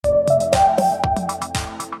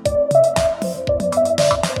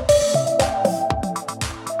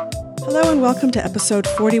and welcome to episode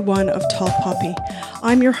 41 of Tall Poppy.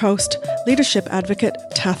 I'm your host, leadership advocate,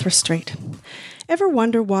 Tathra Street. Ever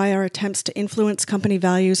wonder why our attempts to influence company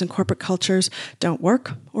values and corporate cultures don't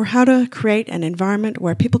work, or how to create an environment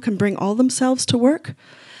where people can bring all themselves to work?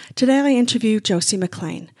 Today I interview Josie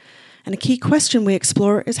McLean, and a key question we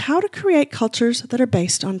explore is how to create cultures that are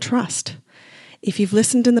based on trust. If you've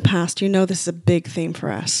listened in the past, you know this is a big theme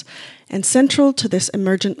for us, and central to this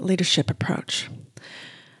emergent leadership approach.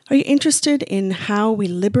 Are you interested in how we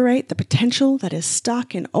liberate the potential that is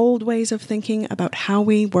stuck in old ways of thinking about how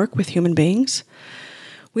we work with human beings?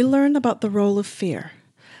 We learn about the role of fear,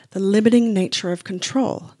 the limiting nature of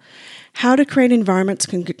control, how to create environments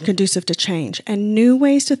conducive to change, and new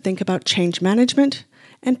ways to think about change management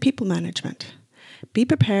and people management. Be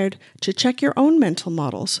prepared to check your own mental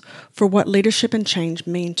models for what leadership and change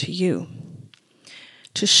mean to you.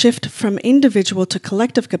 To shift from individual to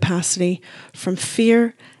collective capacity, from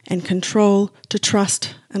fear and control to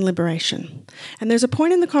trust and liberation. And there's a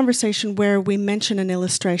point in the conversation where we mention an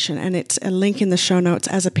illustration, and it's a link in the show notes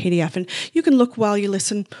as a PDF. And you can look while you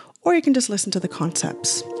listen, or you can just listen to the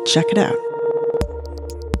concepts. Check it out.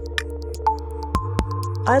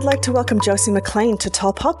 I'd like to welcome Josie McLean to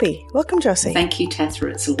Tall Poppy. Welcome, Josie. Thank you,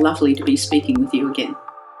 Tathra. It's lovely to be speaking with you again.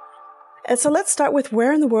 And so let's start with,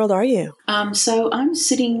 where in the world are you? So I'm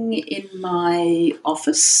sitting in my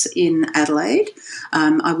office in Adelaide.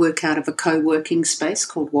 I work out of a co-working space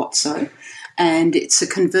called Watso, and it's a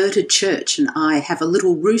converted church, and I have a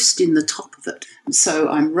little roost in the top of it. So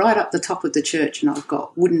I'm right up the top of the church, and I've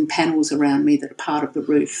got wooden panels around me that are part of the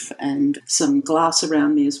roof, and some glass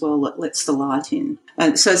around me as well that lets the light in.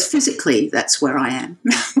 And so physically, that's where I am.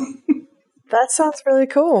 That sounds really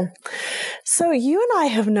cool. So you and I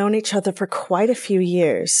have known each other for quite a few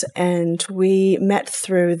years, and we met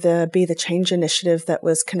through the Be the Change initiative that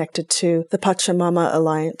was connected to the Pachamama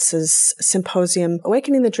Alliance's symposium,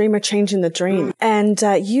 Awakening the Dreamer, Changing the Dream. And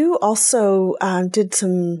you also did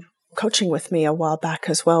some coaching with me a while back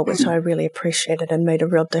as well, which I really appreciated and made a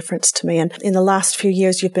real difference to me. And in the last few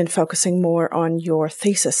years, you've been focusing more on your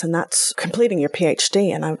thesis, and that's completing your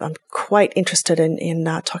PhD. And I'm quite interested in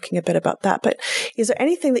talking a bit about that. But is there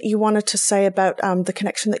anything that you wanted to say about the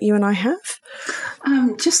connection that you and I have?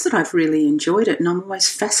 Just that I've really enjoyed it, and I'm always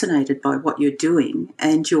fascinated by what you're doing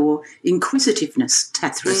and your inquisitiveness,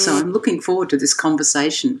 Tathra. So I'm looking forward to this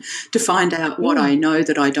conversation to find out what I know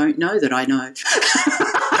that I don't know that I know.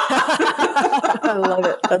 I love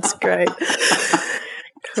it. That's great.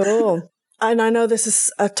 Cool. And I know this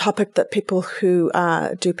is a topic that people who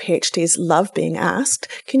do PhDs love being asked.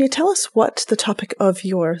 Can you tell us what the topic of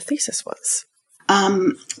your thesis was?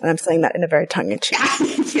 And I'm saying that in a very tongue-in-cheek.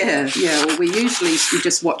 Yeah. Well, we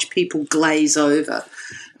just watch people glaze over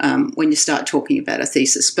when you start talking about a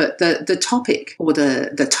thesis. But the topic, or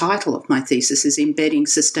the title of my thesis, is Embedding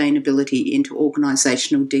Sustainability into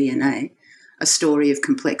Organisational DNA, a Story of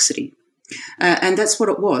Complexity. And that's what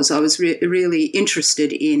it was. I was really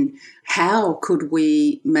interested in how could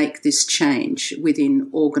we make this change within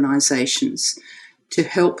organisations to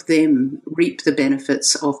help them reap the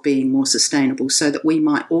benefits of being more sustainable, so that we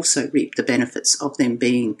might also reap the benefits of them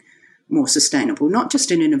being more sustainable, not just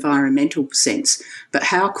in an environmental sense, but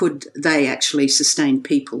how could they actually sustain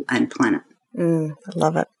people and planet. I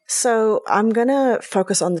love it. So I'm going to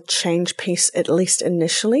focus on the change piece, at least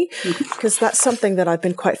initially, because that's something that I've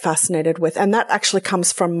been quite fascinated with. And that actually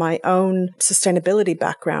comes from my own sustainability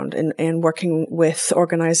background in working with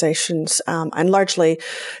organizations and largely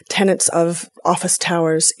tenants of office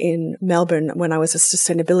towers in Melbourne. When I was a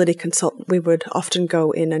sustainability consultant, we would often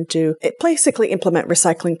go in and basically implement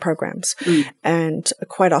recycling programs. And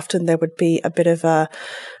quite often there would be a bit of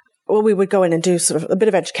we would go in and do sort of a bit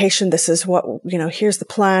of education. This is what, here's the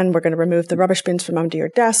plan. We're going to remove the rubbish bins from under your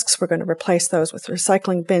desks. We're going to replace those with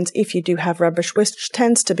recycling bins. If you do have rubbish, which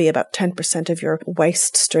tends to be about 10% of your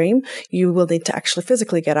waste stream, you will need to actually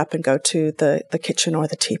physically get up and go to the kitchen or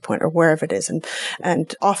the tea point or wherever it is.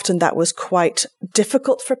 And often that was quite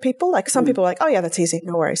difficult for people. Like some people were like, oh yeah, that's easy.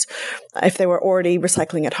 No worries. If they were already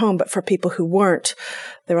recycling at home. But for people who weren't,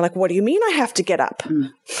 they were like, what do you mean I have to get up?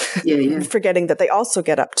 Yeah. Forgetting that they also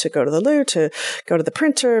get up to go to the loo, to go to the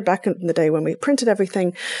printer, back in the day when we printed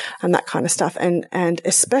everything and that kind of stuff. And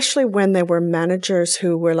especially when there were managers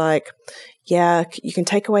who were like, yeah, you can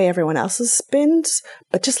take away everyone else's bins,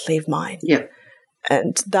 but just leave mine. Yep.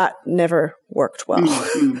 And that never worked well.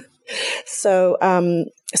 So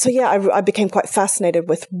I became quite fascinated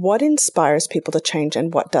with what inspires people to change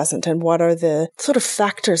and what doesn't, and what are the sort of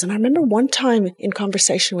factors. And I remember one time in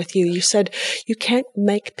conversation with you, you said you can't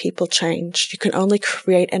make people change. You can only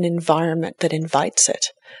create an environment that invites it.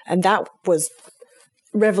 And that was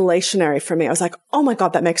revelationary for me. I was like, oh my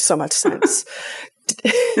God, that makes so much sense.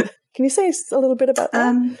 Can you say a little bit about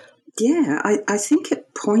that? I think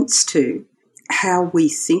it points to how we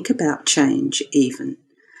think about change even.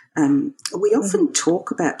 We often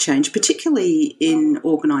talk about change, particularly in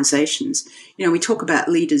organisations. You know, we talk about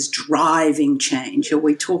leaders driving change, or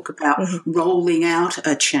we talk about rolling out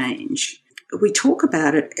a change. We talk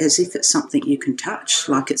about it as if it's something you can touch,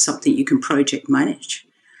 like it's something you can project manage.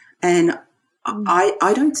 And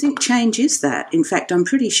I don't think change is that. In fact, I'm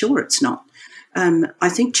pretty sure it's not. I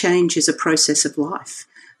think change is a process of life.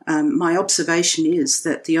 My observation is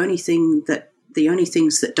that the only things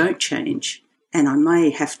that don't change, and I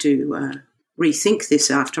may have to rethink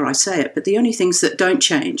this after I say it, but the only things that don't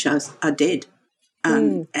change are dead.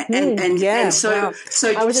 So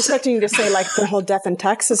I was expecting you to say like the whole death and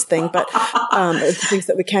taxes thing, but things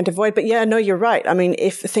that we can't avoid. But yeah, no, you're right. I mean,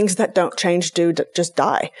 if things that don't change just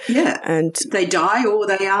die, and they die or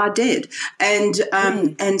they are dead,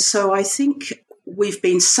 and so I think we've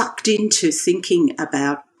been sucked into thinking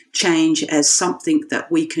about change as something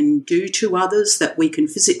that we can do to others, that we can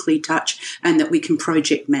physically touch, and that we can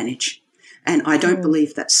project manage. And I don't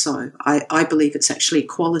believe that's so. I believe it's actually a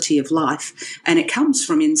quality of life, and it comes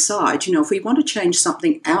from inside. You know, if we want to change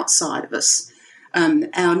something outside of us,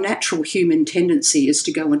 our natural human tendency is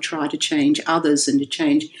to go and try to change others and to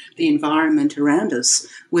change the environment around us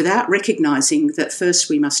without recognising that first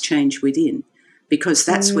we must change within, because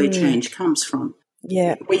that's where change comes from.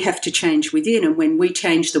 Yeah. We have to change within, and when we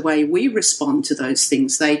change the way we respond to those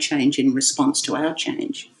things, they change in response to our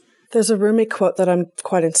change. There's a Rumi quote that I'm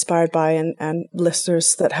quite inspired by, and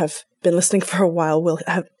listeners that have been listening for a while will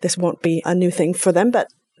have, this won't be a new thing for them, but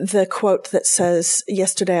the quote that says,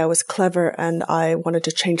 yesterday I was clever and I wanted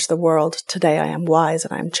to change the world. Today I am wise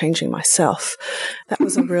and I am changing myself. That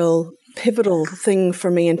was a real pivotal thing for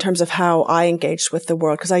me in terms of how I engaged with the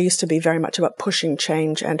world, because I used to be very much about pushing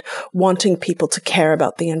change and wanting people to care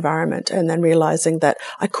about the environment, and then realizing that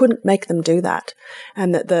I couldn't make them do that,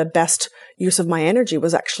 and that the best use of my energy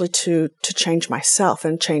was actually to change myself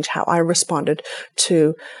and change how I responded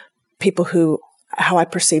to people who, how I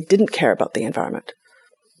perceived, didn't care about the environment.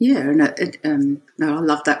 Yeah, and I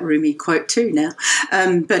love that Rumi quote too now.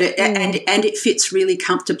 But it fits really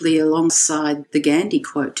comfortably alongside the Gandhi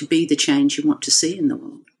quote: "To be the change you want to see in the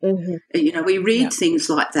world." Mm-hmm. You know, we read things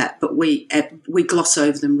like that, but we gloss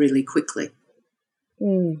over them really quickly.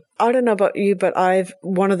 I don't know about you, but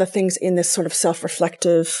one of the things in this sort of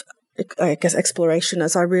self-reflective, I guess, exploration,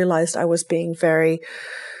 is I realized I was being very,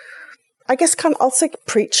 I guess, I'll say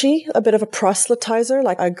preachy, a bit of a proselytizer,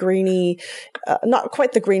 like a greenie, not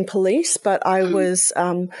quite the green police, but I was,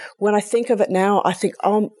 when I think of it now, I think,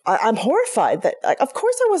 I'm horrified that, like, of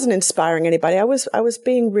course I wasn't inspiring anybody. I was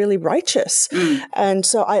being really righteous. And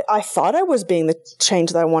so I thought I was being the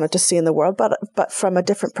change that I wanted to see in the world, but from a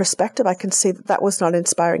different perspective, I can see that was not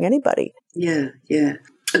inspiring anybody. Yeah.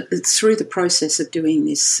 Through the process of doing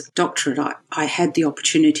this doctorate, I had the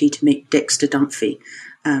opportunity to meet Dexter Dunphy.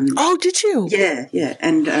 Oh, did you? Yeah.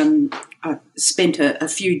 And I spent a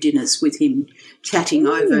few dinners with him chatting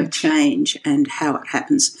over change and how it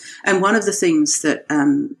happens. And one of the things that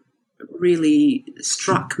really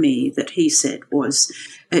struck me that he said was,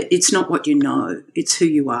 it's not what you know, it's who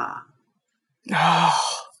you are. Oh,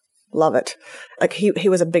 love it. Like he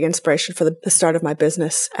was a big inspiration for the start of my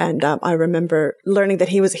business. And I remember learning that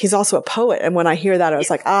he's also a poet. And when I hear that, I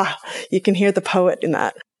was like, you can hear the poet in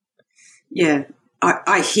that. Yeah.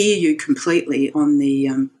 I hear you completely on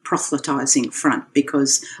the proselytizing front,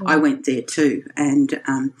 because I went there too. And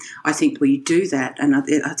I think we do that, and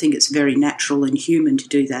I think it's very natural and human to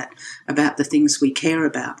do that about the things we care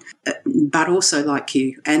about. But also like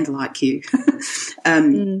you, I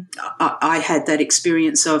had that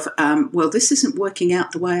experience of, this isn't working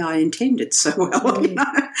out the way I intended so well. You know?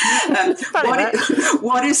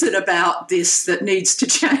 What is it about this that needs to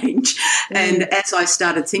change? And as I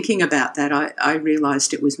started thinking about that, I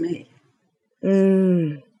realised it was me.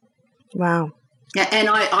 Wow. And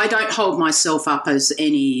I don't hold myself up as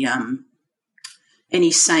any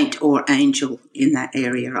saint or angel in that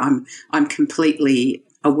area. I'm completely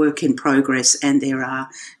a work in progress, and there are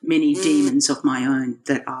many demons of my own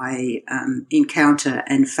that I encounter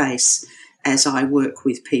and face as I work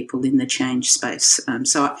with people in the change space.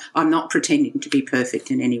 So I'm not pretending to be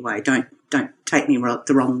perfect in any way. Don't take me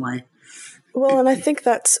the wrong way. Well, and I think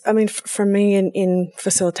that's, for me in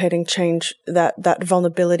facilitating change, that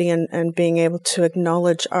vulnerability and being able to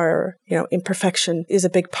acknowledge our, imperfection is a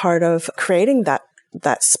big part of creating that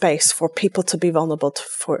space for people to be vulnerable,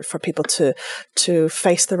 for people to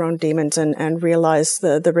face their own demons and realize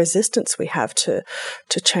the resistance we have to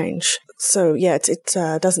change. So yeah, it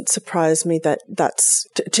doesn't surprise me that's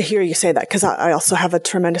to hear you say that, because I also have a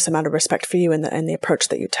tremendous amount of respect for you and the approach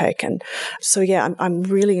that you take. And so yeah, I'm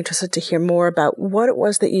really interested to hear more about what it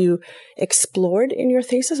was that you explored in your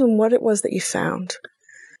thesis and what it was that you found.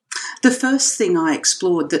 The first thing I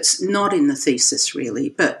explored that's not in the thesis really,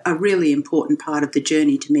 but a really important part of the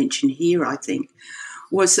journey to mention here, I think,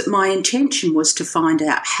 was that my intention was to find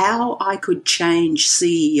out how I could change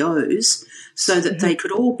CEOs so that they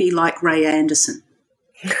could all be like Ray Anderson.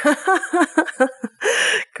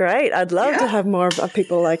 Great. I'd love to have more of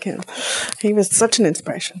people like him. He was such an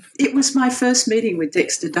inspiration. It was my first meeting with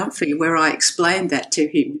Dexter Dunphy where I explained that to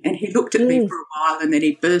him, and he looked at me for a while and then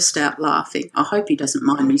he burst out laughing. I hope he doesn't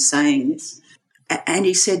mind me saying this. And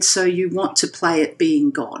he said, "So you want to play at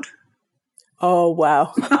being God?" Oh,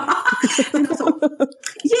 wow. And I thought,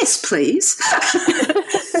 yes, please.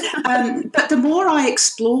 But the more I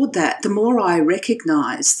explored that, the more I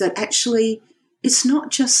recognised that actually it's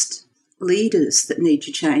not just leaders that need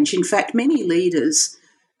to change. In fact, many leaders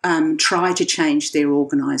try to change their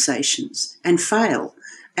organisations and fail.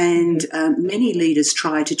 And many leaders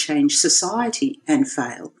try to change society and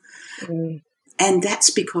fail. And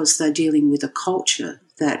that's because they're dealing with a culture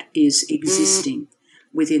that is existing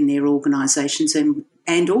within their organisations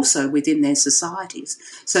and also within their societies.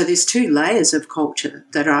 So there's two layers of culture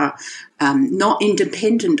that are not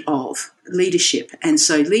independent of leadership. And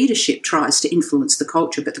so leadership tries to influence the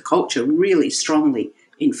culture, but the culture really strongly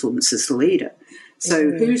influences the leader.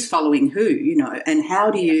 So who's following who, and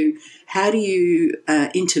how do you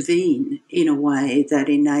intervene in a way that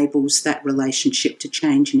enables that relationship to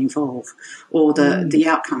change and evolve, or the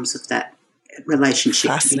outcomes of that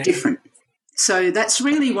relationship to be different? So that's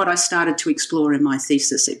really what I started to explore in my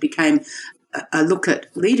thesis. It became a look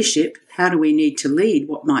at leadership. How do we need to lead?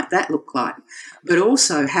 What might that look like? But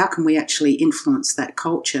also, how can we actually influence that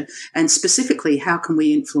culture? And specifically, how can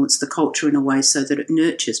we influence the culture in a way so that it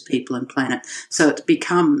nurtures people and planet? So it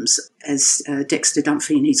becomes, as Dexter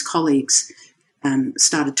Dunphy and his colleagues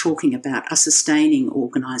started talking about, a sustaining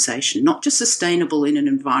organisation, not just sustainable in an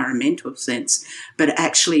environmental sense, but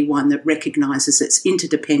actually one that recognises its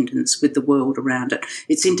interdependence with the world around it,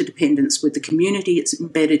 its interdependence with the community it's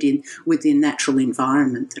embedded in, with the natural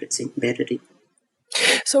environment that it's embedded in.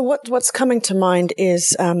 So what's coming to mind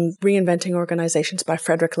is Reinventing Organizations by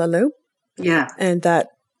Frederick Laloux. Yeah. And that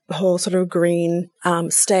whole sort of green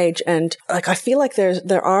stage. And I feel like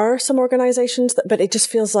there are some organizations but it just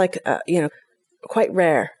feels like, quite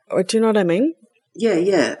rare. Or do you know what I mean?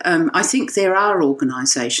 Yeah. I think there are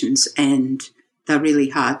organisations and they're really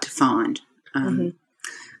hard to find.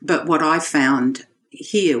 But what I found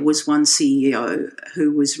here was one CEO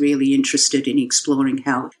who was really interested in exploring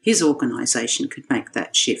how his organisation could make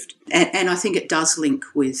that shift. And I think it does link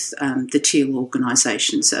with the teal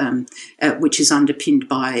organisations, which is underpinned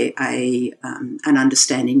by an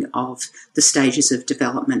understanding of the stages of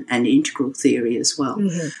development and integral theory as well.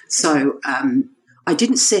 So I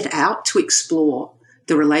didn't set out to explore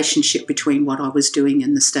the relationship between what I was doing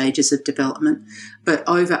and the stages of development. But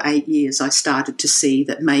over 8 years, I started to see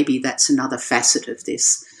that maybe that's another facet of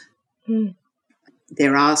this.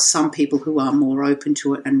 There are some people who are more open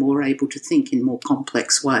to it and more able to think in more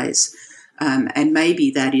complex ways. And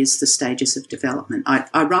maybe that is the stages of development.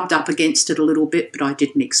 I rubbed up against it a little bit, but I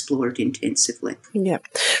didn't explore it intensively. Yeah.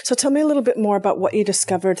 So tell me a little bit more about what you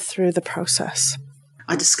discovered through the process.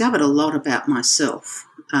 I discovered a lot about myself.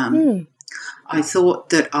 I thought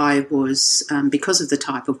that I was, because of the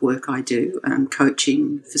type of work I do,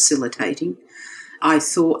 coaching, facilitating, I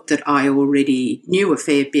thought that I already knew a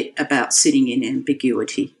fair bit about sitting in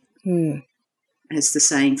ambiguity. As the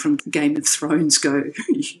saying from Game of Thrones go,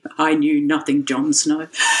 I knew nothing, Jon Snow.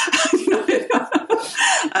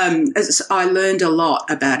 I learned a lot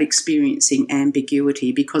about experiencing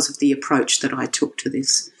ambiguity because of the approach that I took to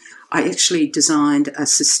this. I actually designed a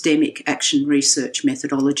systemic action research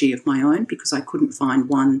methodology of my own because I couldn't find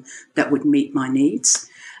one that would meet my needs.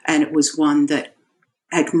 And it was one that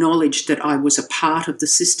acknowledged that I was a part of the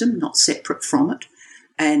system, not separate from it.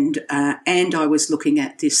 And I was looking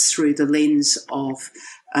at this through the lens of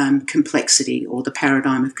complexity, or the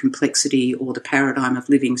paradigm of complexity, or the paradigm of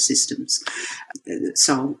living systems.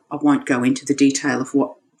 So I won't go into the detail of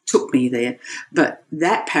what took me there, but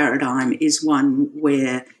that paradigm is one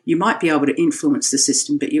where you might be able to influence the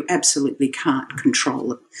system, but you absolutely can't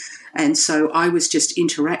control it. And so I was just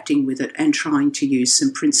interacting with it and trying to use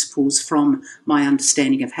some principles from my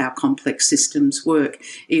understanding of how complex systems work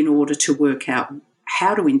in order to work out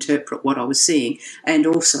how to interpret what I was seeing and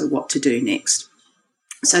also what to do next.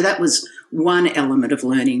 So that was one element of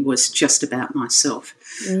learning was just about myself.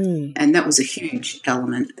 And that was a huge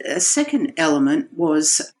element. A second element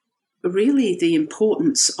was really the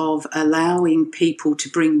importance of allowing people to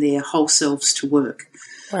bring their whole selves to work.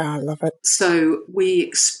 Wow, I love it. So we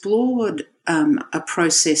explored a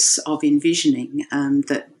process of envisioning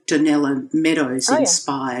that Donella Meadows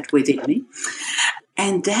inspired within me.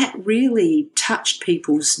 And that really touched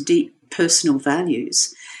people's deep personal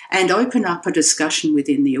values and opened up a discussion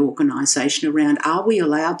within the organisation around, are we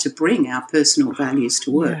allowed to bring our personal values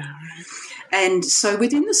to work? Yeah. And so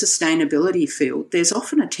within the sustainability field, there's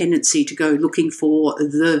often a tendency to go looking for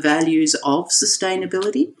the values of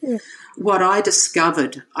sustainability. Yeah. What I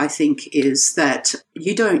discovered, I think, is that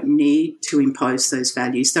you don't need to impose those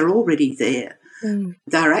values. They're already there.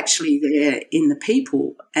 They're actually there in the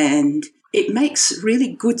people, and it makes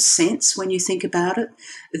really good sense when you think about it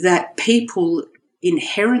that people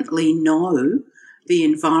inherently know the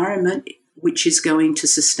environment which is going to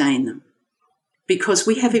sustain them, because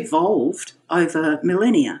we have evolved over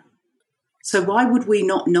millennia. So why would we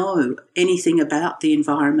not know anything about the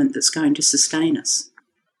environment that's going to sustain us?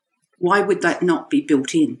 Why would that not be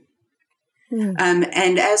built in?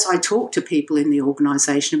 And as I talked to people in the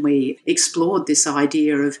organisation, we explored this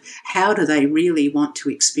idea of how do they really want to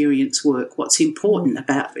experience work, what's important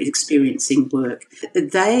about experiencing work.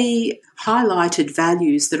 They highlighted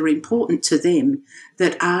values that are important to them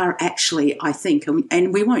that are actually, I think,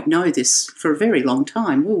 and we won't know this for a very long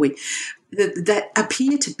time, will we, that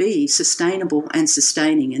appear to be sustainable and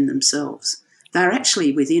sustaining in themselves. They're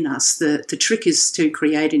actually within us. The trick is to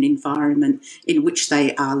create an environment in which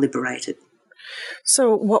they are liberated.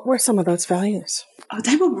 So what were some of those values? Oh,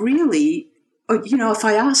 they were really, if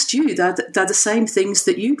I asked you, they're the same things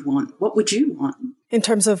that you'd want. What would you want? In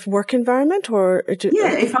terms of work environment or?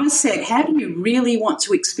 Yeah, if I said, how do you really want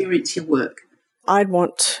to experience your work? I'd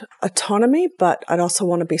want autonomy, but I'd also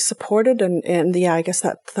want to be supported and I guess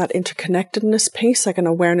that interconnectedness piece, like an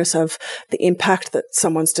awareness of the impact that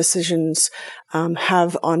someone's decisions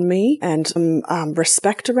have on me and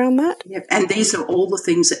respect around that. Yep. And these are all the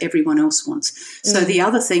things that everyone else wants. So the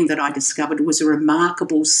other thing that I discovered was a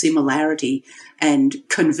remarkable similarity and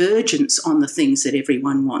convergence on the things that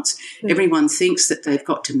everyone wants. Everyone thinks that they've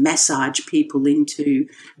got to massage people into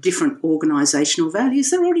different organisational values.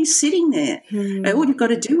 They're already sitting there. All you've got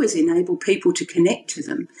to do is enable people to connect to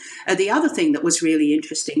them. The other thing that was really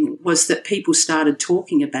interesting was that people started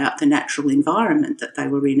talking about the natural environment that they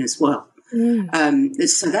were in as well.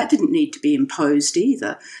 So that didn't need to be imposed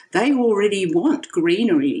either. They already want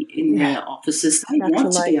greenery in their offices. They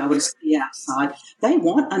want to be able to see outside. They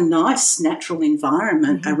want a nice natural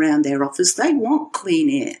environment around their office. They want clean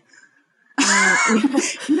air.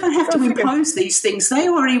 You don't have to impose these things. They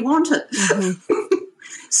already want it.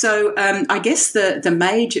 So I guess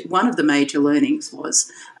one of the major learnings was,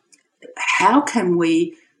 how can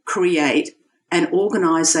we create an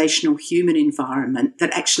organisational human environment that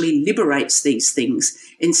actually liberates these things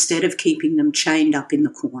instead of keeping them chained up in the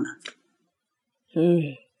corner?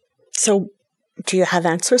 So do you have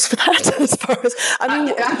answers for that? As far as yes,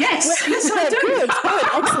 I do. Good,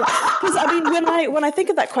 excellent. Because when I think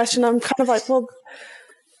of that question, I'm kind of like, well,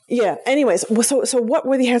 yeah. Anyways, so what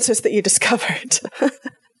were the answers that you discovered?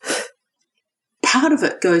 Part of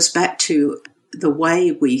it goes back to the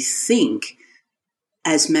way we think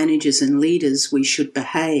as managers and leaders we should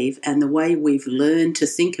behave, and the way we've learned to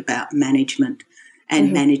think about management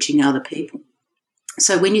and managing other people.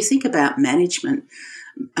 So when you think about management,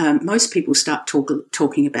 most people start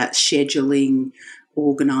talking about scheduling,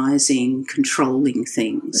 organising, controlling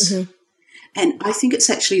things. And I think it's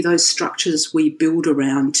actually those structures we build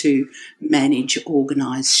around to manage,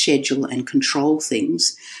 organise, schedule and control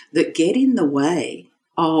things that get in the way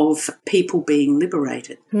of people being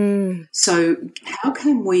liberated. So how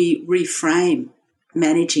can we reframe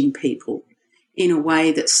managing people in a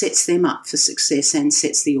way that sets them up for success and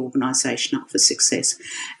sets the organisation up for success?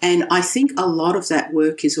 And I think a lot of that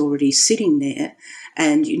work is already sitting there.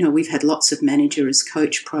 And, we've had lots of manager as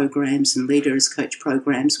coach programs and leader as coach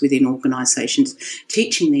programs within organisations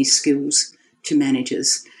teaching these skills to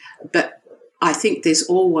managers. But I think there's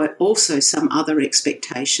also some other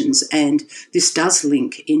expectations, and this does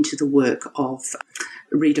link into the work of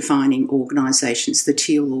redefining organisations, the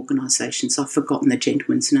Teal organisations. I've forgotten the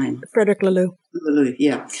gentleman's name. Frederick Laloux. Laloux,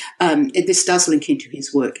 yeah. This does link into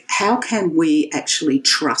his work. How can we actually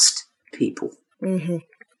trust people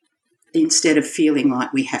instead of feeling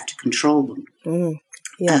like we have to control them?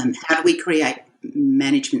 How do we create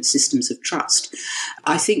management systems of trust?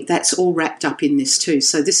 I think that's all wrapped up in this too.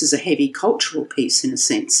 So this is a heavy cultural piece in a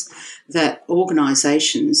sense, that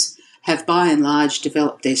organisations have by and large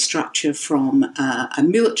developed their structure from a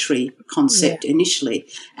military concept initially,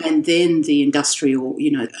 and then the industrial,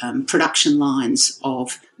 production lines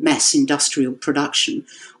of mass industrial production.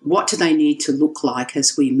 What do they need to look like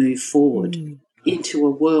as we move forward into a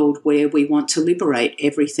world where we want to liberate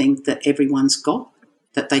everything that everyone's got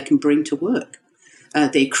that they can bring to work?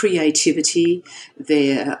 Their creativity,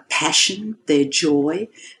 their passion, their joy,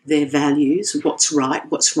 their values, what's right,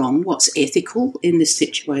 what's wrong, what's ethical in this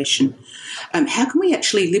situation. How can we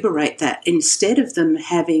actually liberate that instead of them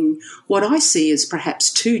having what I see as perhaps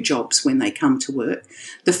two jobs when they come to work?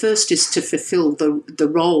 The first is to fulfill the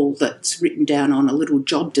role that's written down on a little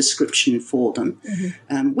job description for them,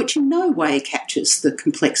 which in no way captures the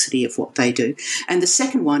complexity of what they do. And the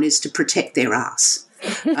second one is to protect their ass.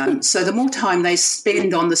 So the more time they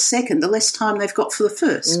spend on the second, the less time they've got for the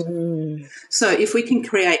first. So if we can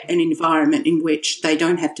create an environment in which they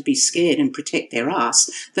don't have to be scared and protect their ass,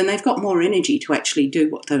 then they've got more energy to actually do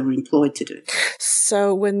what they were employed to do.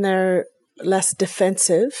 So when they're less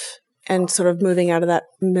defensive and sort of moving out of that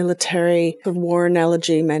military war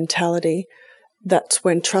analogy mentality, that's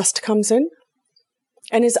when trust comes in?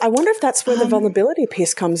 And I wonder if that's where the vulnerability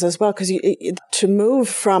piece comes as well, because to move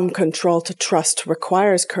from control to trust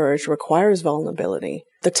requires courage, requires vulnerability.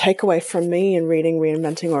 The takeaway from me in reading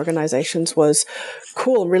Reinventing Organizations was,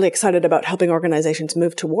 cool, really excited about helping organizations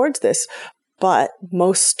move towards this, but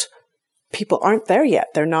most people aren't there yet.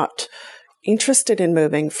 They're not interested in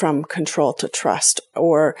moving from control to trust,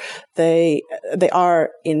 or they are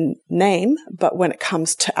in name, but when it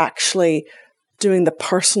comes to actually doing the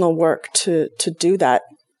personal work to do that,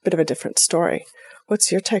 bit of a different story.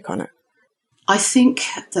 What's your take on it? I think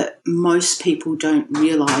that most people don't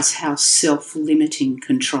realise how self-limiting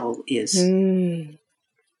control is. You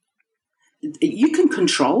can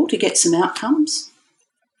control to get some outcomes,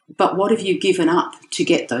 but what have you given up to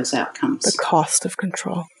get those outcomes? The cost of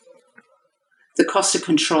control. The cost of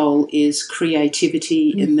control is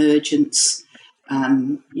creativity, emergence,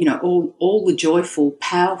 all the joyful,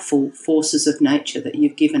 powerful forces of nature that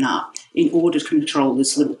you've given up in order to control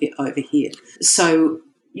this little bit over here. So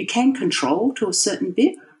you can control to a certain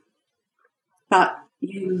bit, but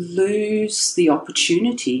you lose the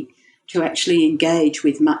opportunity to actually engage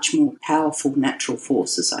with much more powerful natural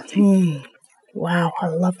forces, I think. Wow, I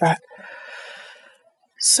love that.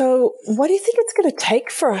 So what do you think it's going to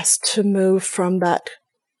take for us to move from that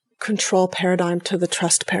control paradigm to the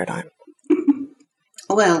trust paradigm?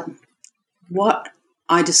 Well, what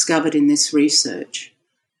I discovered in this research,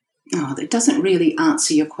 that doesn't really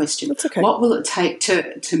answer your question. That's okay. What will it take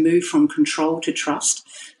to move from control to trust?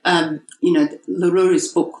 LaRue's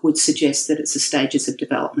book would suggest that it's a stages of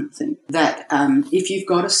development thing, that if you've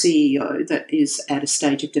got a CEO that is at a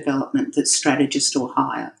stage of development that's strategist or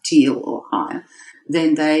higher, teal or higher,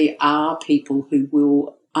 then they are people who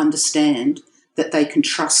will understand that they can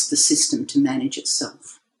trust the system to manage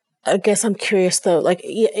itself. I guess I'm curious though, like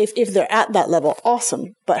if they're at that level,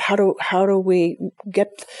 awesome. But how do we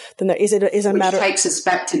get them there? Is it a matter? Which takes us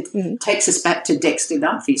back to Dexter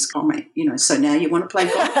Dunphy's comment. So now you want to play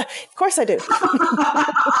golf? Of course I do.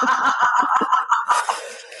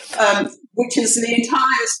 Which is the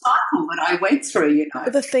entire cycle that I went through,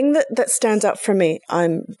 But the thing that stands out for me,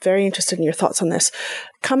 I'm very interested in your thoughts on this.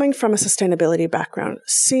 Coming from a sustainability background,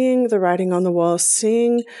 seeing the writing on the wall,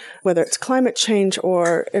 seeing whether it's climate change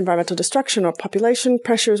or environmental destruction or population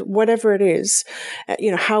pressures, whatever it is,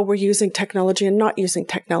 how we're using technology and not using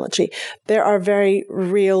technology. There are very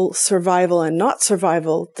real survival and not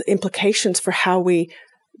survival implications for how we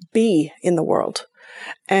be in the world.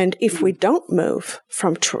 And if we don't move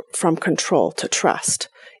from control to trust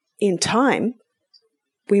in time,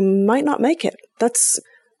 we might not make it. That's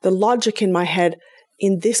the logic in my head.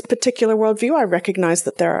 In this particular worldview, I recognize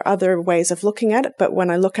that there are other ways of looking at it, but when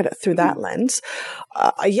I look at it through that lens,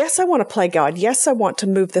 yes, I want to play God. Yes, I want to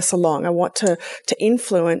move this along. I want to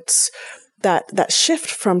influence that shift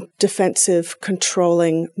from defensive,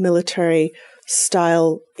 controlling,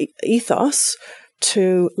 military-style ethos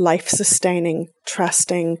to life-sustaining,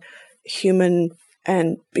 trusting, human,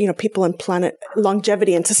 and people and planet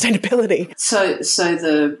longevity and sustainability. So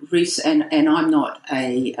the research, and I'm not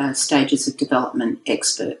a stages of development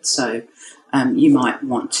expert, so you might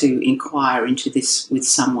want to inquire into this with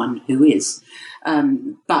someone who is.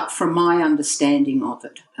 But from my understanding of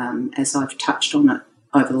it, as I've touched on it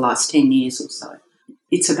over the last 10 years or so,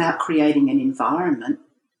 it's about creating an environment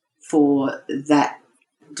for that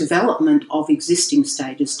development of existing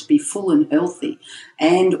stages to be full and healthy,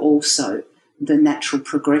 and also the natural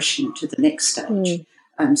progression to the next stage.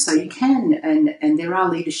 So you can, and there are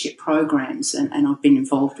leadership programs, and I've been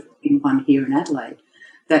involved in one here in Adelaide,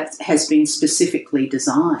 that has been specifically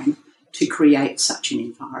designed to create such an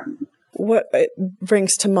environment. What it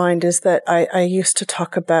brings to mind is that I used to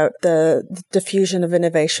talk about the diffusion of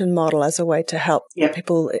innovation model as a way to help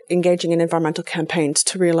people engaging in environmental campaigns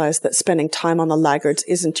to realize that spending time on the laggards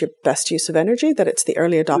isn't your best use of energy, that it's the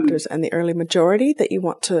early adopters and the early majority that you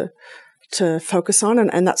want to focus on.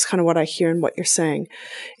 And that's kind of what I hear in what you're saying,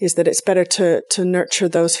 is that it's better to nurture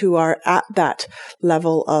those who are at that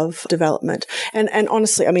level of development. And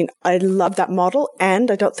honestly, I mean, I love that model,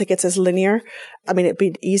 and I don't think it's as linear. I mean, it'd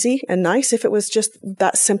be easy and nice if it was just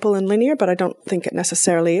that simple and linear, but I don't think it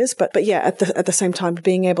necessarily is. But yeah, at the same time,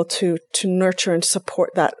 being able to nurture and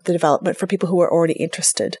support the development for people who are already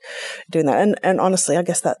interested in doing that. And honestly, I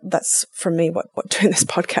guess that's for me what doing this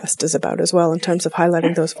podcast is about as well, in terms of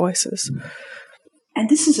highlighting those voices. And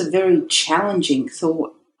this is a very challenging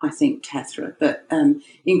thought, I think, Tathra, but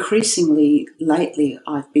increasingly lately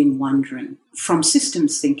I've been wondering, from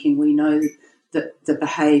systems thinking, we know that the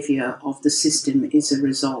behaviour of the system is a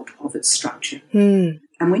result of its structure. And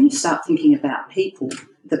when you start thinking about people,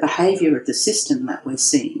 the behaviour of the system that we're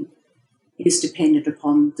seeing is dependent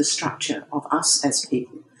upon the structure of us as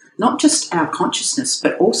people, not just our consciousness,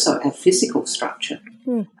 but also our physical structure.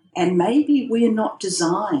 And maybe we're not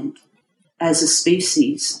designed as a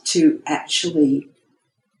species to actually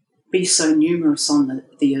be so numerous on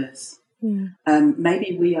the earth.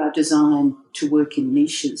 Maybe we are designed to work in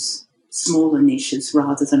niches, smaller niches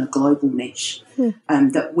rather than a global niche,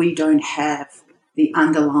 that we don't have the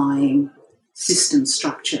underlying system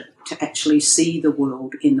structure to actually see the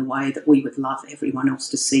world in the way that we would love everyone else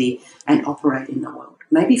to see and operate in the world.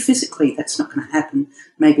 Maybe physically that's not going to happen.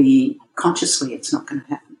 Maybe consciously it's not going to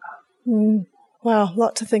happen. Wow, a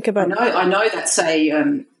lot to think about. I know that's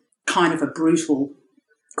a kind of a brutal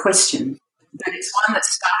question, but it's one that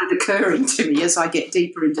started occurring to me as I get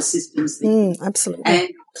deeper into systems thinking. Absolutely. And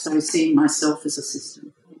also seeing myself as a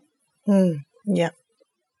system. Yeah.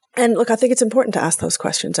 And look, I think it's important to ask those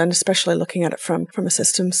questions, and especially looking at it from a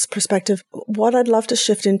systems perspective. What I'd love to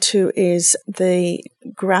shift into is the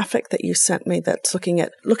graphic that you sent me that's looking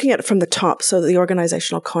at it from the top, so the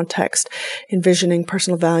organizational context, envisioning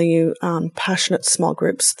personal value, passionate small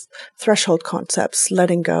groups, threshold concepts,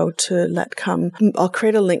 letting go to let come. I'll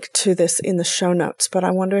create a link to this in the show notes, but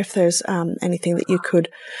I wonder if there's anything that you could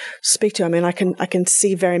speak to. I mean, I can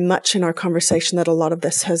see very much in our conversation that a lot of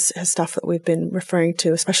this has stuff that we've been referring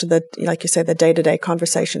to, especially like you say, the day-to-day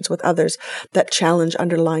conversations with others that challenge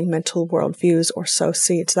underlying mental worldviews or sow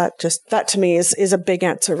seeds. That to me is a big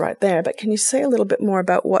answer right there. But can you say a little bit more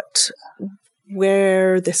about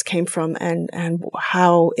where this came from and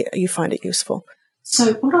how you find it useful?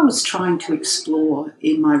 So what I was trying to explore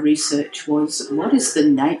in my research was, what is the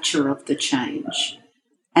nature of the change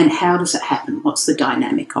and how does it happen? What's the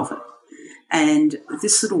dynamic of it? And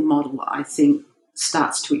this little model, I think,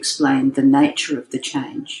 starts to explain the nature of the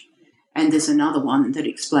change. And there's another one that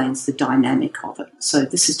explains the dynamic of it. So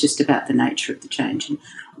this is just about the nature of the change. And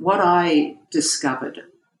what I discovered,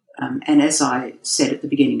 and as I said at the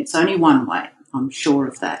beginning, it's only one way, I'm sure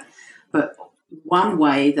of that, but one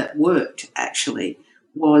way that worked actually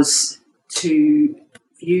was to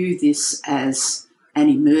view this as an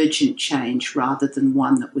emergent change rather than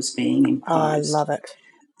one that was being imposed. Oh, I love it.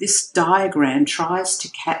 This diagram tries to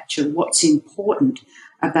capture what's important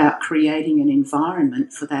about creating an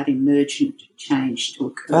environment for that emergent change to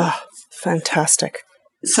occur. Oh, fantastic.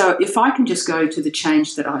 So if I can just go to the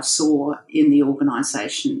change that I saw in the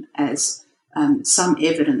organisation as some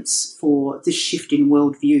evidence for this shift in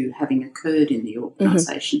worldview having occurred in the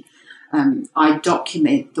organisation, I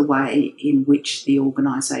document the way in which the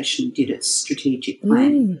organisation did its strategic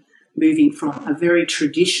plan, moving from a very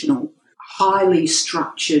traditional, highly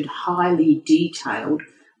structured, highly detailed,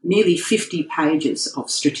 nearly 50 pages of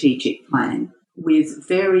strategic plan with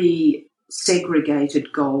very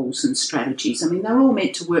segregated goals and strategies. I mean, they're all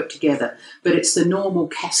meant to work together, but it's the normal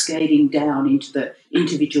cascading down into the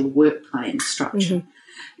individual work plan structure.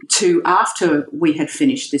 To after we had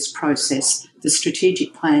finished this process, the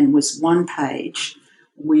strategic plan was one page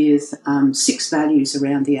with 6 values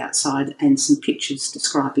around the outside and some pictures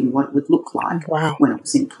describing what it would look like when it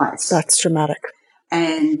was in place. That's dramatic.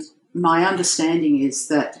 And my understanding is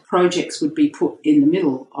that projects would be put in the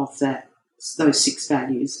middle of those 6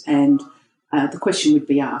 values, and the question would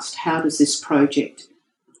be asked, how does this project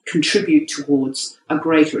contribute towards a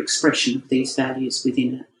greater expression of these values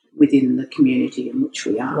within the community in which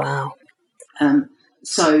we are? Wow.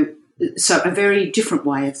 So a very different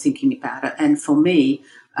way of thinking about it. And for me,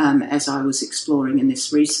 as I was exploring in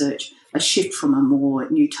this research, a shift from a more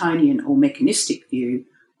Newtonian or mechanistic view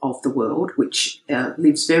of the world, which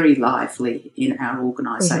lives very lively in our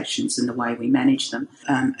organisations and the way we manage them,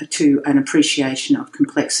 to an appreciation of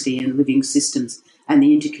complexity and living systems and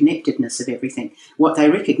the interconnectedness of everything. What they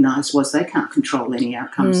recognised was they can't control any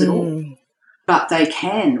outcomes at all, but they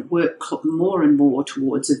can work more and more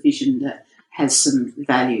towards a vision that has some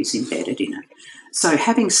values embedded in it. So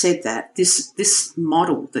having said that, this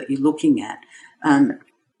model that you're looking at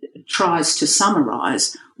tries to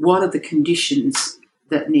summarise what are the conditions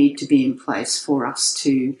that need to be in place for us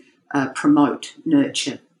to promote,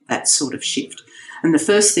 nurture that sort of shift. And the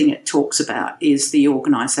first thing it talks about is the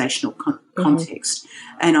organisational context.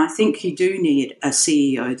 And I think you do need a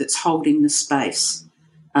CEO that's holding the space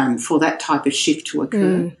for that type of shift to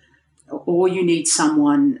occur. Or you need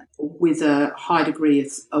someone with a high degree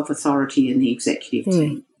of authority in the executive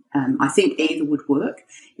team. I think either would work.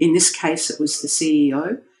 In this case, it was the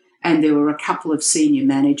CEO, and there were a couple of senior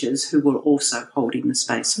managers who were also holding the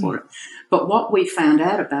space for it. But what we found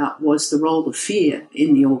out about was the role of fear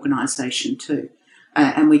in the organisation too.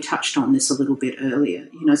 And we touched on this a little bit earlier.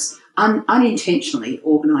 You know, unintentionally,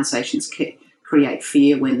 organisations create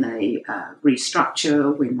fear when they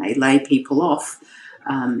restructure, when they lay people off,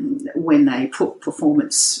 when they put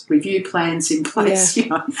performance review plans in place, you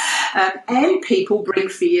know, and people bring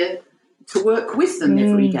fear to work with them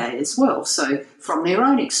every day as well. So from their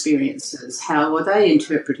own experiences, how are they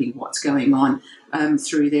interpreting what's going on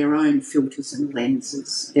through their own filters and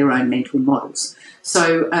lenses, their own mental models?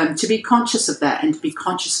 So to be conscious of that and to be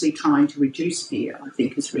consciously trying to reduce fear, I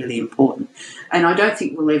think, is really important. And I don't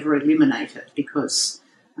think we'll ever eliminate it because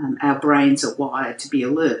our brains are wired to be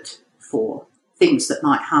alert for things that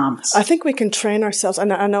might harm us. I think we can train ourselves,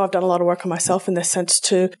 and I know I've done a lot of work on myself in this sense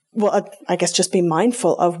to, well, I guess just be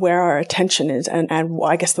mindful of where our attention is and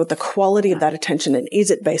I guess the quality of that attention, and is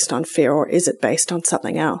it based on fear or is it based on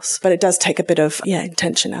something else? But it does take a bit of,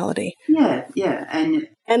 intentionality. Yeah.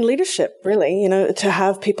 And leadership, really, you know, to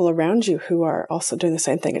have people around you who are also doing the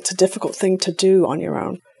same thing. It's a difficult thing to do on your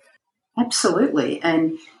own. Absolutely.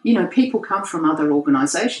 And, you know, people come from other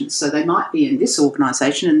organisations, so they might be in this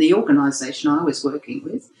organisation, and the organisation I was working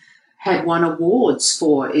with had won awards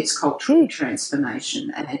for its cultural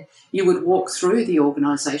transformation. And you would walk through the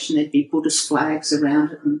organisation, there'd be Buddhist flags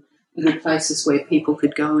around it and places where people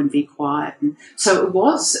could go and be quiet. And so it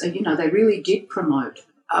was, you know, they really did promote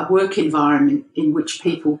a work environment in which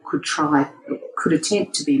people could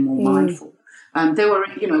attempt to be more mindful. There were,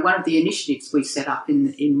 you know, one of the initiatives we set up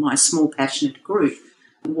in my small passionate group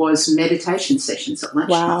was meditation sessions at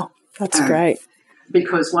lunchtime. Wow, that's great.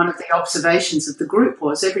 Because one of the observations of the group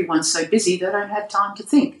was everyone's so busy they don't have time to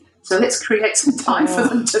think. So let's create some time for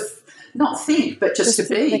them to not think, but just to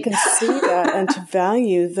be. They can see that and to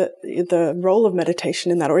value the role of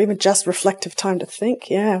meditation in that, or even just reflective time to think.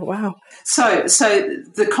 Yeah, wow. So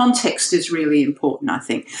the context is really important, I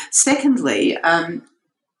think. Secondly,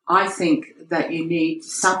 I think that you need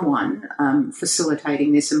someone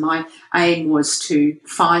facilitating this, and my aim was to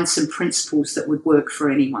find some principles that would work for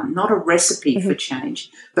anyone, not a recipe for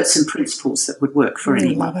change, but some principles that would work for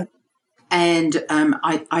anyone. Love it. And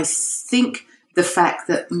I think the fact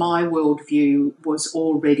that my worldview was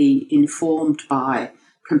already informed by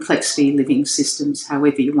complexity living systems,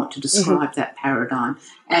 however you want to describe that paradigm,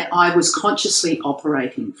 and I was consciously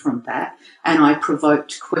operating from that, and I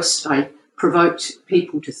provoked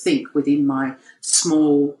people to think within my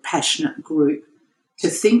small, passionate group, to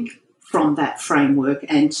think from that framework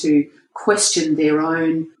and to question their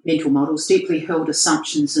own mental models, deeply held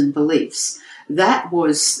assumptions and beliefs. That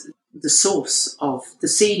was the source of the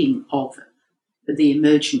seeding of the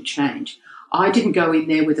emergent change. I didn't go in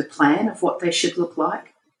there with a plan of what they should look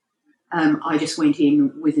like. I just went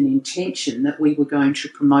in with an intention that we were going to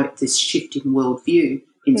promote this shifting worldview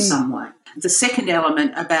in some way. The second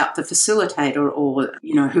element about the facilitator, or,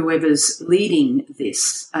 you know, whoever's leading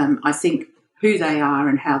this, I think who they are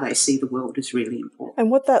and how they see the world is really important.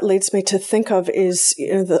 And what that leads me to think of is,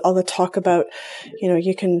 you know, all the talk about, you know,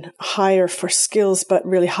 you can hire for skills, but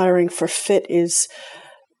really hiring for fit is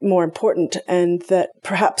more important, and that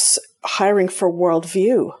perhaps hiring for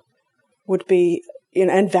worldview would be, you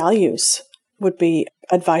know, and values would be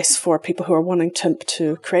advice for people who are wanting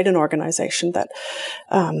to create an organization that,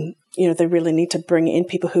 you know, they really need to bring in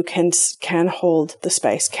people who can hold the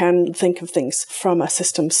space, can think of things from a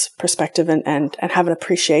systems perspective and have an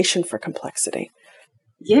appreciation for complexity.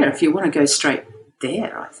 Yeah, if you want to go straight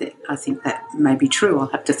there, I think that may be true. I'll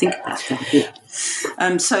have to think about that a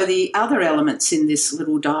bit. So the other elements in this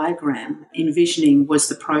little diagram, envisioning, was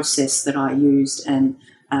the process that I used, and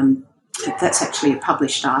that's actually a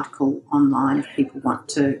published article online if people want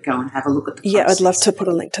to go and have a look at the process. Yeah, I'd love to put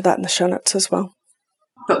a link to that in the show notes as well.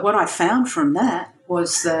 But what I found from that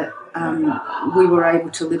was that we were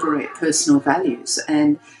able to liberate personal values,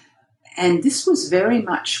 and this was very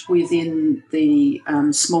much within the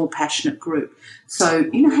small, passionate group. So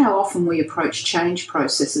you know how often we approach change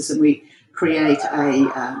processes and we create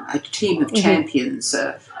a team of champions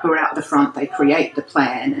who are out the front. They create the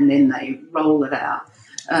plan and then they roll it out.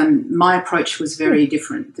 My approach was very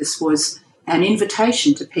different. This was an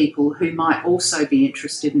invitation to people who might also be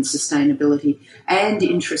interested in sustainability and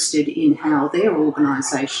interested in how their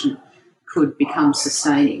organisation could become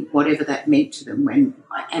sustaining, whatever that meant to them.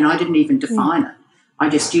 And I didn't even define it. I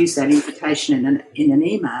just used that invitation in an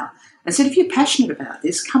email and said, if you're passionate about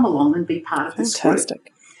this, come along and be part of this group.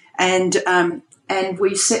 And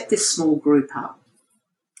we set this small group up.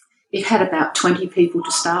 It had about 20 people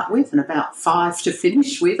to start with and about 5 to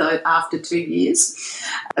finish with after 2 years.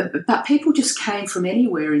 But people just came from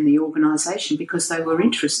anywhere in the organisation because they were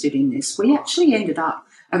interested in this. We actually ended up,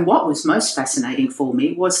 and what was most fascinating for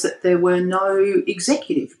me was that there were no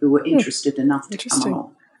executive who were interested enough to come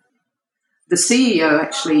along. The CEO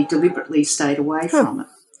actually deliberately stayed away from it.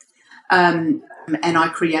 And I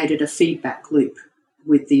created a feedback loop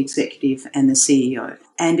with the executive and the CEO.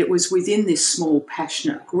 And it was within this small,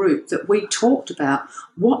 passionate group that we talked about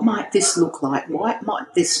what might this look like, what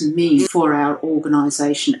might this mean for our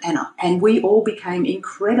organisation. And we all became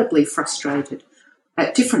incredibly frustrated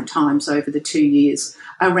at different times over the 2 years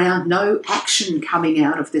around no action coming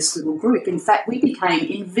out of this little group. In fact, we became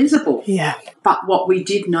invisible. Yeah. But what we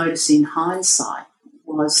did notice in hindsight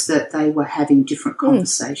was that they were having different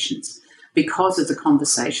conversations. Because of the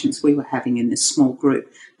conversations we were having in this small group,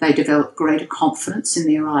 they developed greater confidence in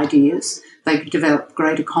their ideas. They developed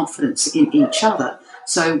greater confidence in each other.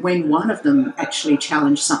 So when one of them actually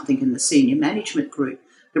challenged something in the senior management group,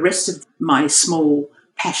 the rest of my small,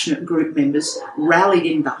 passionate group members rallied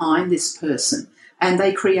in behind this person, and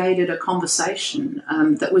they created a conversation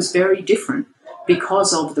that was very different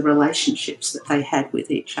because of the relationships that they had with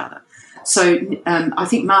each other. So I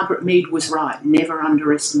think Margaret Mead was right. Never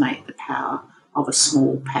underestimate the power of a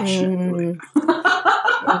small, passionate group.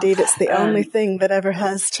 Indeed, it's the only thing that ever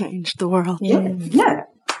has changed the world. Yeah.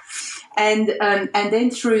 And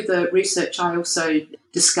then through the research, I also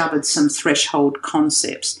discovered some threshold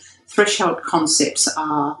concepts. Threshold concepts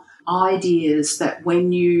are ideas that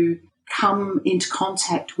when you come into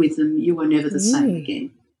contact with them, you are never the same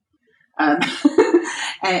again.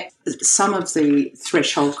 Some of the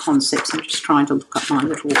threshold concepts, I'm just trying to look up my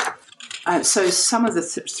little... so some of the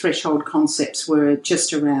threshold concepts were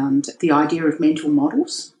just around the idea of mental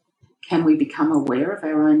models. Can we become aware of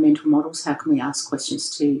our own mental models? How can we ask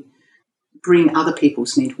questions to bring other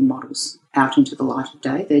people's mental models out into the light of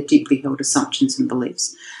day, their deeply held assumptions and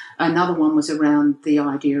beliefs? Another one was around the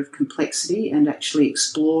idea of complexity and actually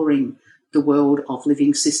exploring the world of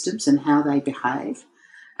living systems and how they behave.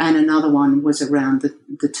 And another one was around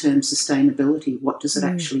the term sustainability. What does it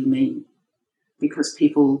actually mean? Because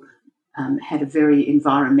people had a very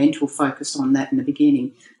environmental focus on that in the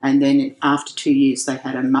beginning, and then after 2 years they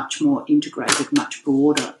had a much more integrated, much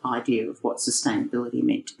broader idea of what sustainability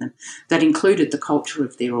meant to them. That included the culture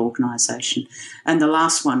of their organisation. And the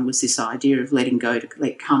last one was this idea of letting go to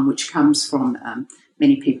let come, which comes from,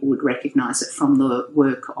 many people would recognise it from the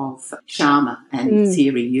work of Sharma and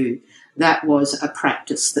Theory U. That was a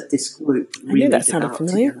practice that this group really developed. I knew that sounded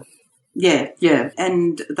familiar. Together. Yeah.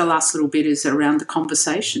 And the last little bit is around the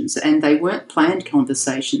conversations, and they weren't planned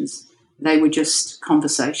conversations. They were just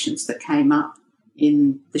conversations that came up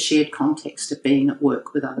in the shared context of being at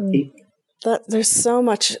work with other people. There's so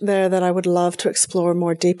much there that I would love to explore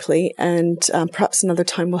more deeply, and perhaps another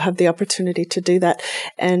time we'll have the opportunity to do that.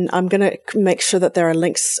 And I'm going to make sure that there are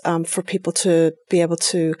links for people to be able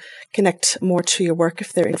to connect more to your work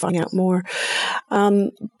if they're interested in finding out more.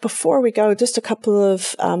 Before we go, just a couple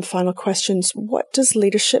of final questions. What does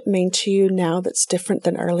leadership mean to you now that's different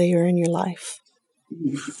than earlier in your life?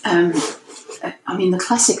 The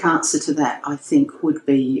classic answer to that, I think, would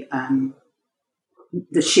be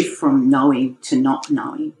the shift from knowing to not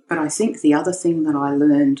knowing. But I think the other thing that I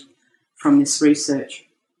learned from this research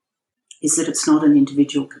is that it's not an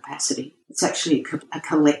individual capacity. It's actually a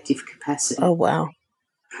collective capacity. Oh, wow.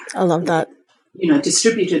 I love that.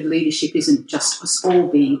 Distributed leadership isn't just us all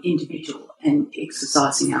being individual and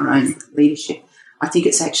exercising our own leadership. I think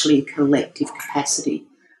it's actually a collective capacity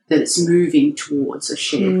that it's moving towards a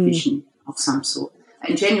shared vision of some sort.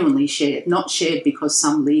 And genuinely shared, not shared because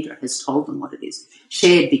some leader has told them what it is,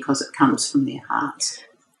 shared because it comes from their hearts.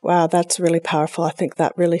 Wow, that's really powerful. I think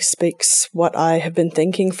that really speaks what I have been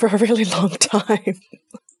thinking for a really long time.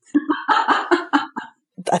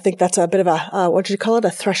 I think that's a bit of a, what do you call it?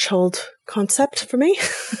 A threshold concept for me.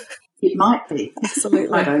 It might be.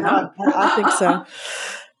 Absolutely. I don't know. I think so.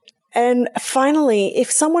 And finally, if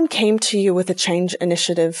someone came to you with a change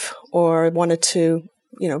initiative or wanted to,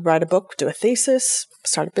 write a book, do a thesis,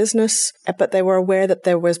 start a business, but they were aware that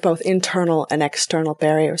there was both internal and external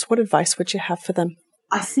barriers, what advice would you have for them?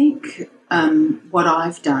 I think what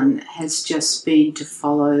I've done has just been to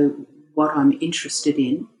follow what I'm interested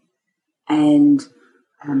in and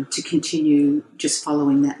to continue just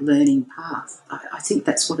following that learning path. I think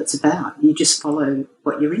that's what it's about. You just follow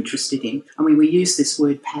what you're interested in. I mean, we use this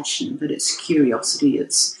word passion, but it's curiosity.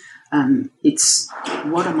 It's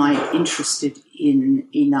what am I interested in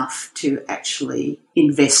enough to actually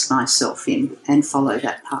invest myself in and follow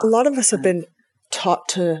that path. A lot of us have been taught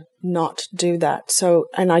to not do that. So,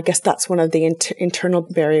 and I guess that's one of the internal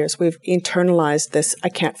barriers. We've internalized this, I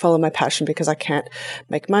can't follow my passion because I can't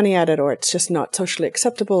make money at it, or it's just not socially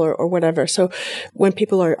acceptable, or whatever. So when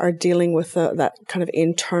people are dealing with that kind of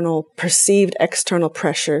internal, perceived external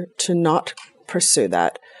pressure to not pursue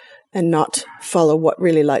that and not follow what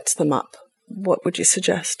really lights them up, what would you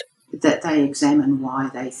suggest? That they examine why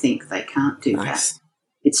they think they can't do that.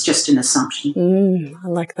 It's just an assumption. I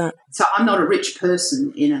like that. So I'm not a rich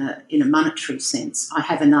person in a monetary sense. I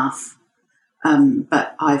have enough,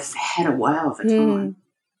 but I've had a wow of a time.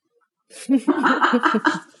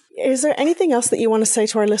 Is there anything else that you want to say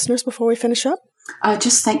to our listeners before we finish up?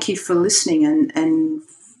 Just thank you for listening and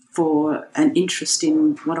for an interest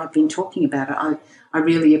in what I've been talking about. I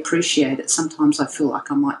really appreciate it. Sometimes I feel like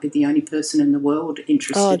I might be the only person in the world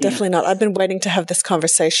interested in it. Oh, definitely not. I've been waiting to have this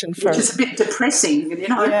conversation for... Which is a bit depressing,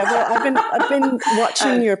 Yeah, well, I've been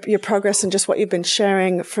watching your progress and just what you've been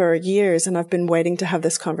sharing for years, and I've been waiting to have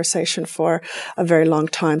this conversation for a very long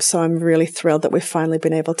time. So I'm really thrilled that we've finally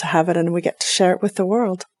been able to have it and we get to share it with the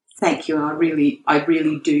world. Thank you. I really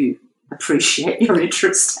do appreciate your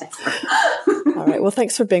interest. All right. Well,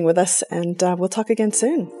 thanks for being with us, and we'll talk again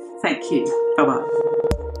soon. Thank you. Bye-bye.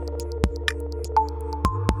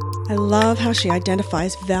 I love how she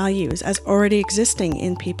identifies values as already existing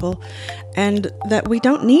in people, and that we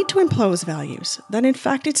don't need to impose values, that in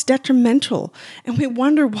fact it's detrimental, and we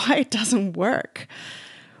wonder why it doesn't work.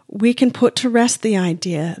 We can put to rest the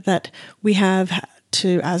idea that we have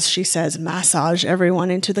to, as she says, massage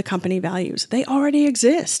everyone into the company values. They already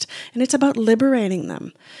exist, and it's about liberating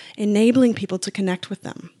them, enabling people to connect with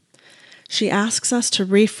them. She asks us to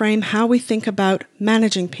reframe how we think about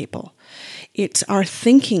managing people. It's our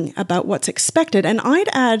thinking about what's expected. And I'd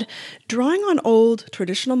add, drawing on old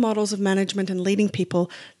traditional models of management and leading people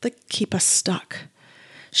that keep us stuck.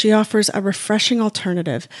 She offers a refreshing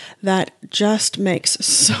alternative that just makes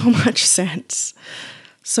so much sense.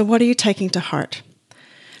 So what are you taking to heart?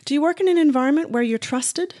 Do you work in an environment where you're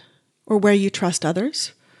trusted or where you trust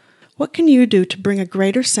others? What can you do to bring a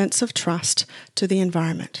greater sense of trust to the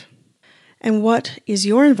environment? And what is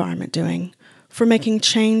your environment doing for making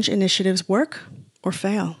change initiatives work or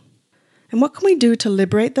fail? And what can we do to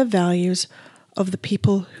liberate the values of the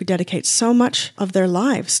people who dedicate so much of their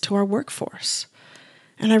lives to our workforce?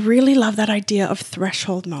 And I really love that idea of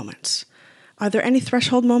threshold moments. Are there any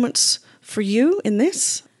threshold moments for you in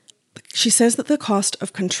this? She says that the cost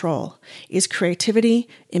of control is creativity,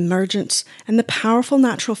 emergence, and the powerful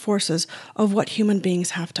natural forces of what human beings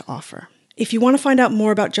have to offer. If you want to find out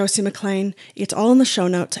more about Josie McLean, it's all in the show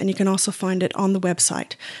notes, and you can also find it on the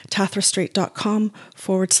website,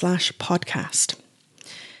 tathrastreet.com/podcast.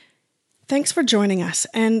 Thanks for joining us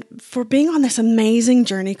and for being on this amazing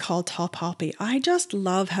journey called Tall Poppy. I just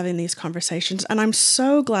love having these conversations, and I'm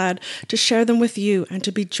so glad to share them with you and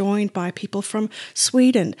to be joined by people from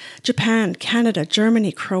Sweden, Japan, Canada,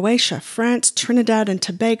 Germany, Croatia, France, Trinidad, and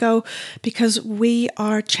Tobago, because we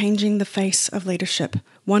are changing the face of leadership,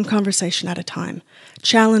 one conversation at a time,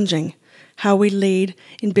 challenging how we lead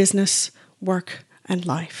in business, work, and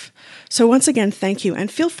life. So once again, thank you.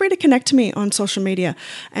 And feel free to connect to me on social media,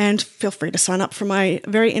 and feel free to sign up for my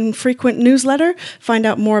very infrequent newsletter, find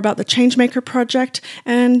out more about the Changemaker Project,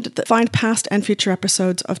 and find past and future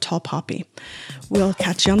episodes of Tall Poppy. We'll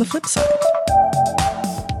catch you on the flip side.